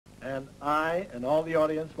And I and all the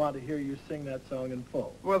audience want to hear you sing that song in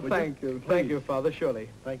full. Well, thank you. Thank you, Father, surely.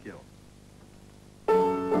 Thank you.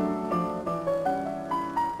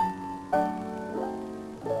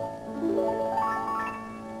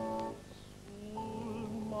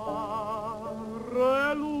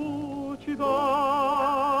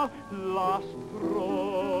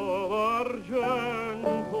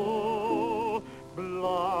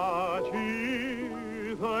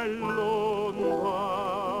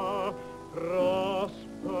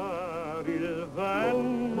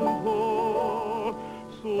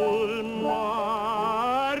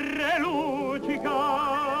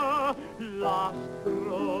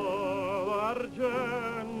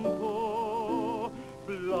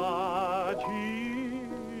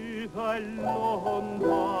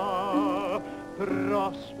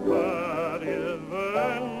 Prosper il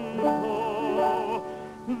vento,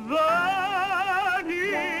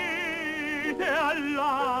 venite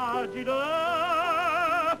all'agile,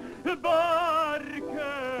 barchetta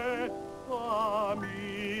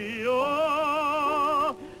mia,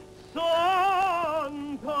 Santa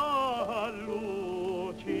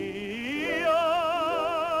Lucia,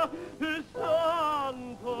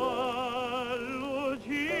 Santa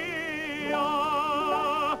Lucia,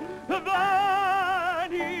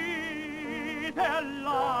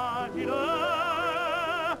 all'agile,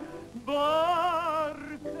 barchetta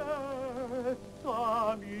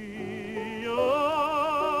mia,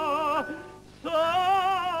 Santa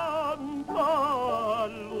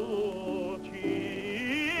Lucia,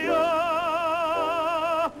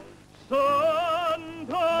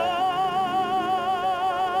 Santa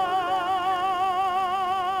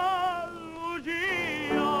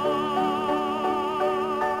Lucia.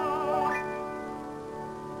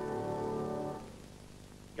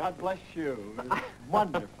 God bless you.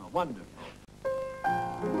 Wonderful, wonderful.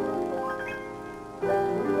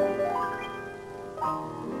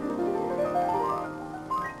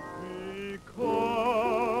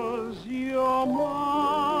 Because you're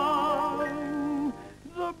mine,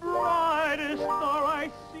 the brightest star I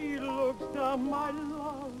see looks down my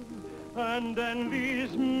love and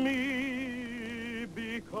envies me.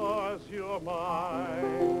 Because you're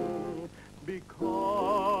mine,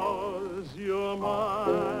 because you're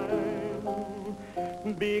mine,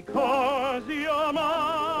 because you're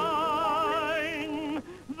mine.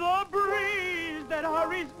 The breeze that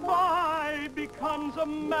hurries by becomes a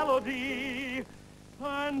melody.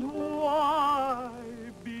 And why?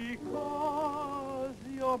 Because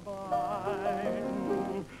you're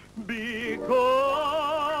mine, because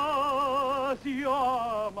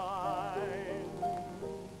you're mine.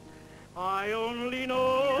 I only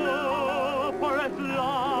know for as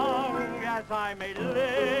long as I may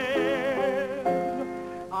live,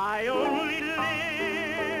 I only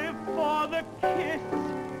live for the kiss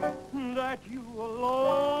that you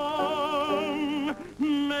alone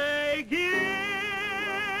may give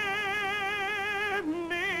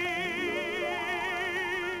me.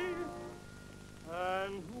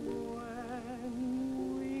 And when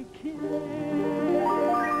we kiss,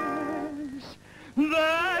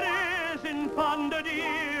 that isn't thunder,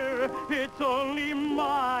 dear, it's only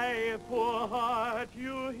my poor heart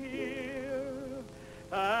you hear,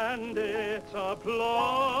 and it's applause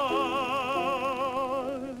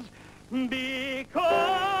because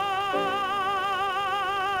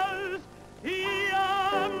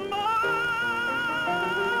you're mine.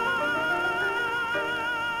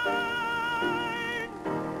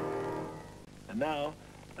 And now,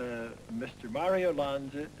 Mr. Mario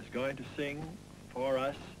Lanza is going to sing for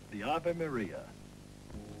us the Ave Maria.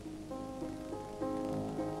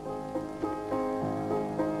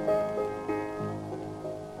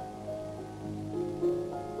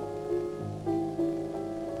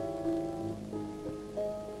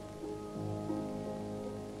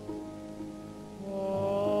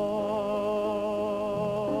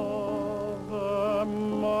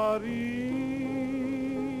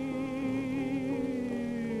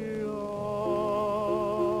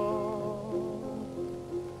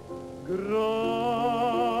 Maria,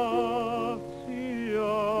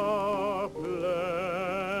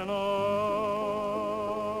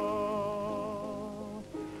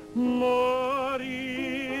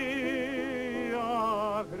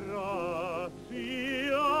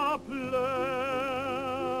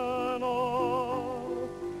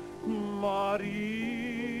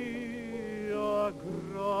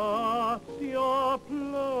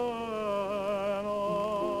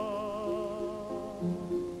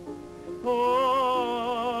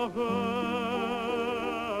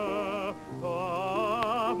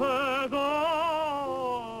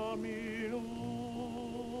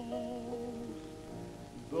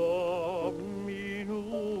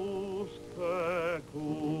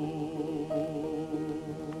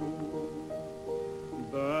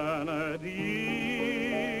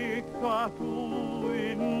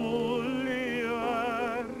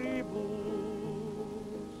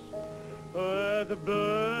 et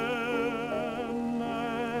benedictus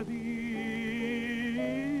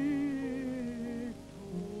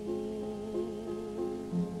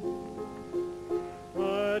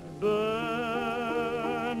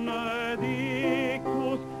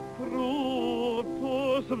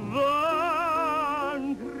fructus ventris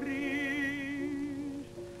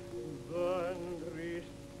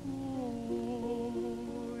tui,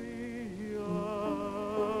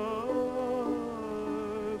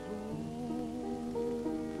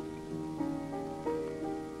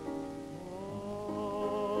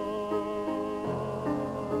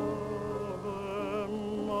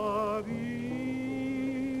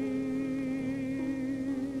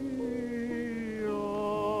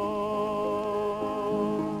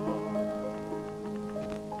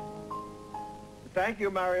 Thank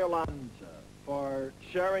you, Mario Lanza, for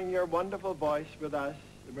sharing your wonderful voice with us.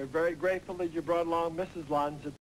 We're very grateful that you brought along Mrs. Lanza